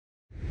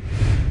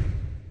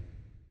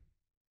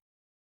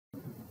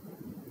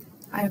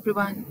Hi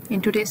everyone, in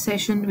today's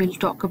session we'll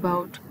talk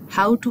about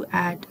how to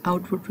add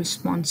output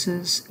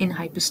responses in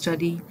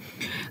HyperStudy,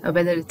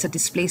 whether it's a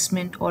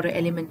displacement or an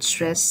element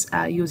stress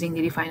using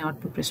the defined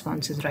output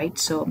responses, right?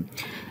 So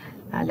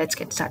let's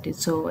get started.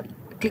 So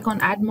click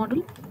on add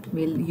model.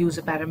 We'll use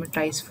a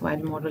parameterized file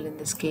model in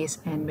this case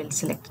and we'll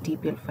select the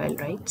TPL file,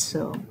 right?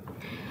 So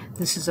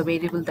this is a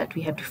variable that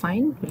we have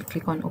defined. We'll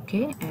click on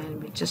OK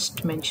and we'll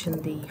just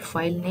mention the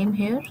file name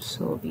here.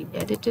 So we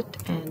edit it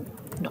and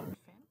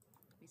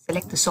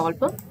select the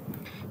solver.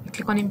 We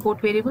click on import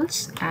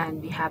variables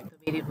and we have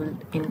the variable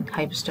in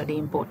HyperStudy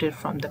imported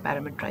from the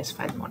parameterized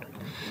file model.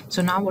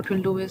 So now what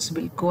we'll do is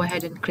we'll go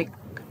ahead and click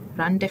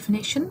run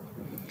definition,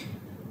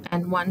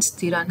 and once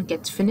the run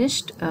gets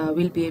finished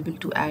we'll be able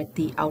to add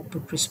the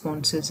output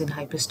responses in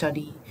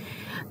HyperStudy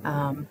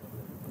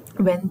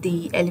when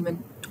the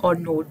element or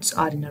nodes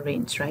are in a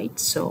range, right?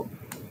 So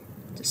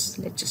let's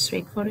just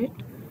wait for it.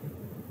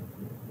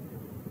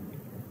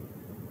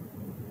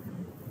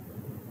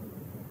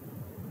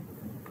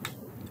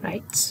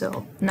 Right,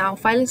 so now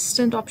file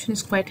assistant option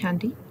is quite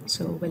handy.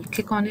 So we'll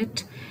click on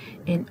it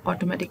and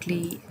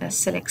automatically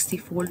selects the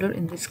folder.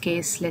 In this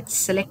case, let's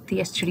select the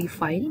std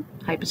file.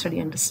 HyperStudy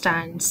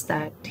understands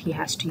that he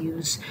has to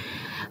use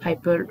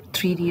Hyper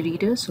 3D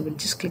reader, so we'll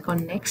just click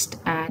on next,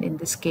 and in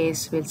this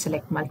case we'll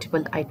select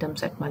multiple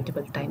items at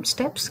multiple time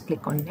steps.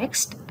 Click on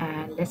next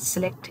and let's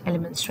select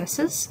element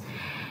stresses.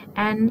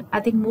 And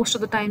I think most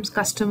of the times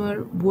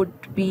customer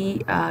would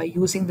be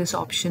using this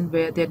option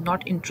where they're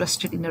not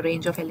interested in a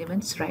range of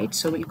elements, right?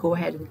 So we'll go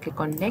ahead and click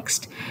on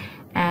next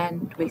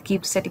and we'll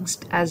keep settings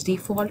as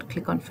default.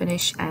 Click on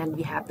finish and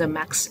we have the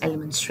max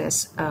element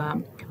stress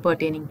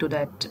pertaining to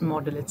that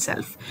model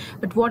itself.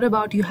 But what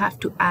about you have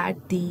to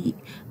add the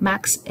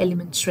max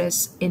element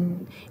stress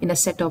in a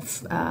set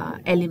of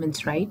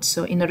elements, right?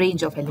 So in a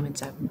range of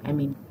elements, I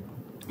mean.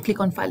 Click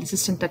on file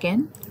assistant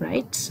again,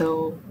 right?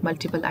 So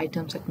multiple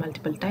items at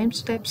multiple time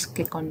steps.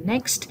 Click on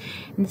next.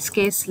 In this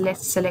case,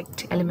 let's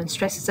select element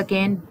stresses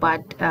again,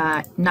 but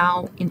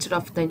now instead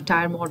of the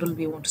entire model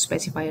we want to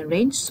specify a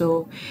range.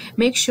 So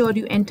make sure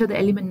you enter the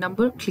element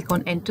number. Click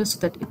on enter so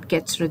that it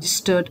gets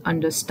registered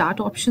under start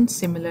options.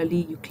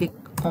 Similarly, you click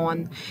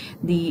on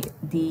the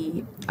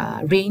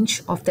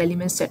range of the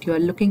elements that you are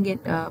looking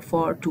at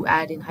for to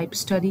add in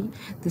HyperStudy.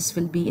 This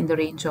will be in the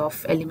range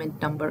of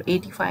element number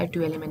 85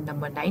 to element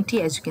number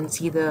 90. As you can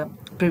see, the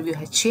preview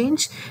has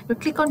changed. We'll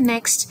click on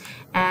next,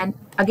 and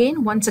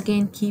once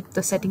again keep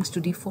the settings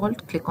to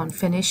default. Click on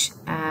finish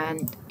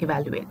and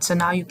evaluate. So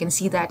now you can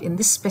see that in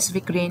this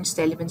specific range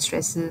the element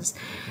stresses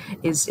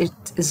is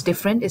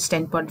different. It's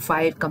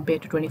 10.5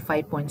 compared to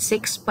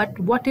 25.6. but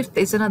what if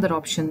there's another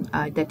option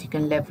that you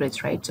can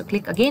leverage, right? So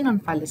click again on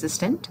file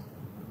assistant,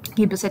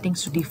 keep the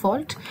settings to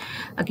default.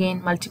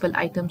 Again, multiple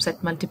items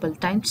at multiple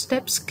time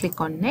steps.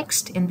 Click on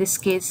next. In this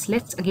case,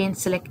 let's again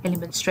select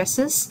element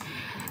stresses.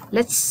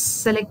 Let's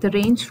select the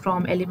range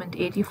from element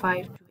 85 to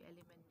element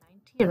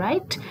 90,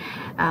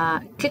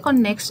 right? Click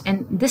on next,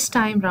 and this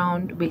time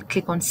round we'll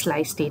click on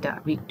slice data.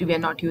 We are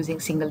not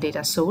using single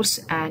data source,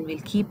 and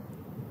we'll keep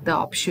the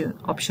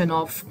option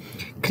of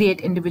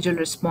create individual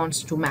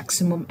response to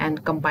maximum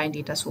and combine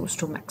data source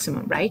to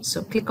maximum, right?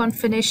 So click on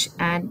finish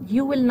and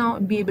you will now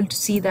be able to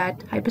see that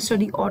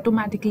HyperStudy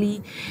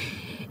automatically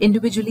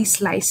individually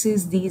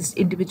slices these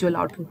individual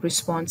output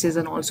responses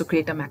and also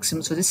create a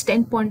maximum. So this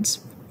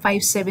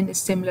 10.57 is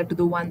similar to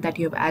the one that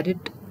you have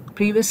added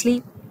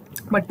previously,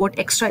 but what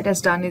extra it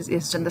has done is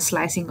done the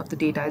slicing of the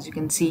data. As you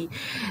can see,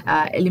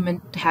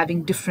 element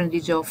having different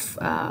range of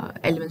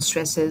element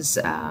stresses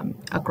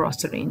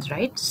across the range,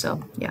 right?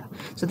 So yeah,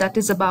 so that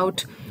is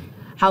about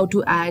how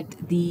to add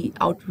the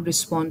output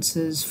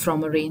responses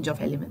from a range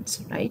of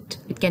elements, right?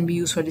 It can be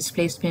used for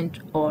displacement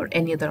or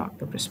any other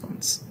output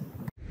response.